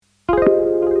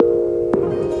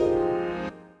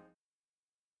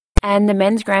And the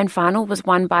men's grand final was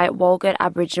won by Walgett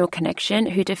Aboriginal Connection,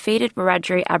 who defeated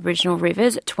Wiradjuri Aboriginal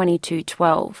Rivers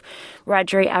 22-12.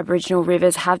 Wiradjuri Aboriginal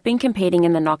Rivers have been competing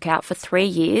in the knockout for 3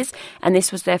 years, and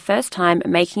this was their first time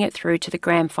making it through to the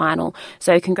grand final.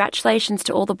 So congratulations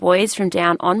to all the boys from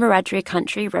down on Wiradjuri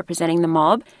country representing the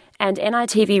mob. And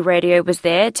NITV Radio was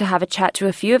there to have a chat to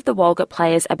a few of the Walgett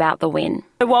players about the win.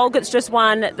 The Walgett's just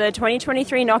won the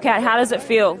 2023 knockout. How does it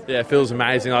feel? Yeah, it feels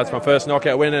amazing. It's my first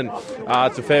knockout win, and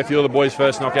it's a fair few of the boys'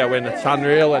 first knockout win. It's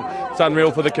unreal, and it's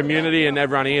unreal for the community and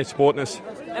everyone here supporting us.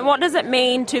 And what does it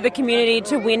mean to the community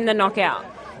to win the knockout?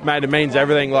 Mate, it means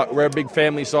everything. Like, we're a big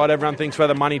family side. Everyone thinks we're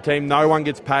the money team. No one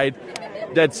gets paid.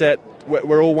 Dead set.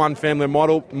 We're all one family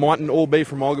model. Mightn't all be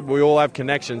from Walgett, but we all have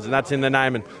connections, and that's in the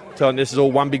name. And telling this is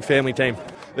all one big family team.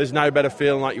 There's no better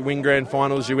feeling. Like, you win grand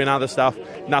finals, you win other stuff.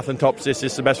 Nothing tops this.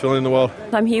 It's the best feeling in the world.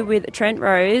 I'm here with Trent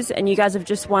Rose, and you guys have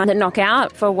just won the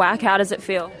knockout for WAC. How does it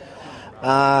feel?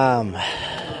 Yeah,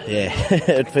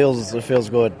 it feels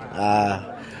good.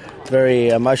 Very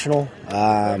emotional.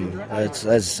 It's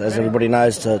as everybody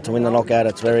knows, to win the knockout,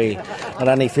 it's very, not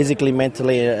only physically,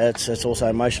 mentally, it's also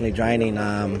emotionally draining.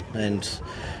 And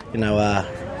you know,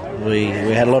 we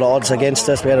had a lot of odds against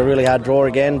us. We had a really hard draw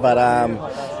again, but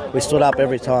we stood up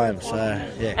every time. So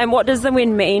yeah. And what does the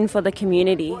win mean for the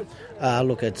community?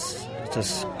 Look, it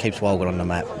just keeps Walgett on the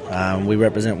map. We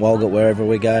represent Walgett wherever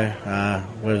we go,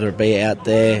 whether it be out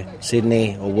there,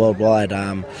 Sydney or worldwide.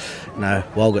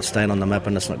 Walgett's staying on the map,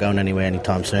 and it's not going anywhere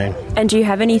anytime soon. And do you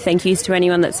have any thank yous to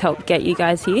anyone that's helped get you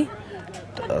guys here?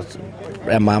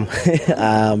 Our mum.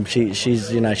 She's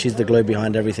the glue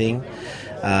behind everything.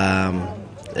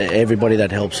 Everybody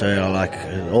that helps her, like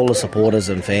all the supporters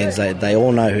and fans, they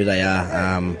all know who they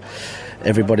are.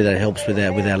 Everybody that helps with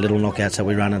our little knockouts that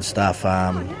we run and stuff.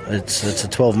 It's a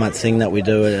 12-month thing that we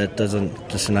do. It doesn't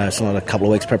just it's not a couple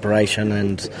of weeks preparation,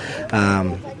 and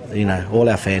all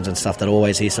our fans and stuff that are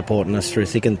always here supporting us through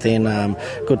thick and thin,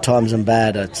 good times and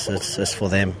bad. It's for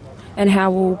them. And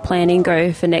how will planning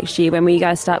go for next year? When will you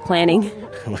guys start planning?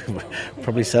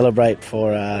 Probably celebrate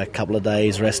for a couple of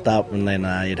days, rest up, and then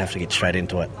you'd have to get straight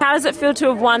into it. How does it feel to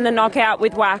have won the knockout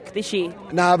with WAC this year?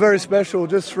 Very special,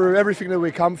 just through everything that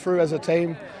we come through as a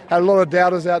team. Had a lot of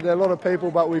doubters out there, a lot of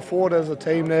people, but we fought as a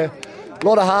team there. A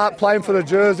lot of heart, playing for the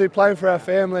jersey, playing for our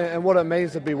family, and what it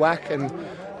means to be WAC. And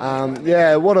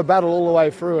what a battle all the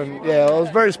way through. And yeah, it was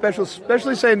very special,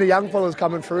 especially seeing the young fellas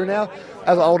coming through now.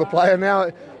 As an older player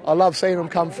now, I love seeing them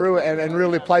come through and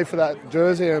really play for that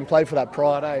jersey and play for that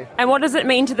pride, eh? And what does it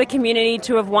mean to the community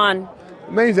to have won?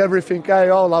 It means everything, eh?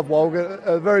 I love Walgett,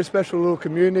 a very special little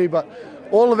community, but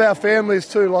all of our families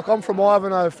too. Like, I'm from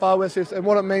Ivanhoe, Far West, and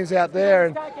what it means out there,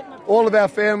 and all of our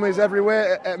families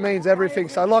everywhere, it means everything.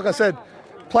 So like I said,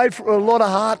 played for a lot of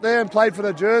heart there and played for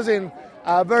the jersey, and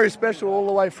very special all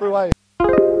the way through, eh?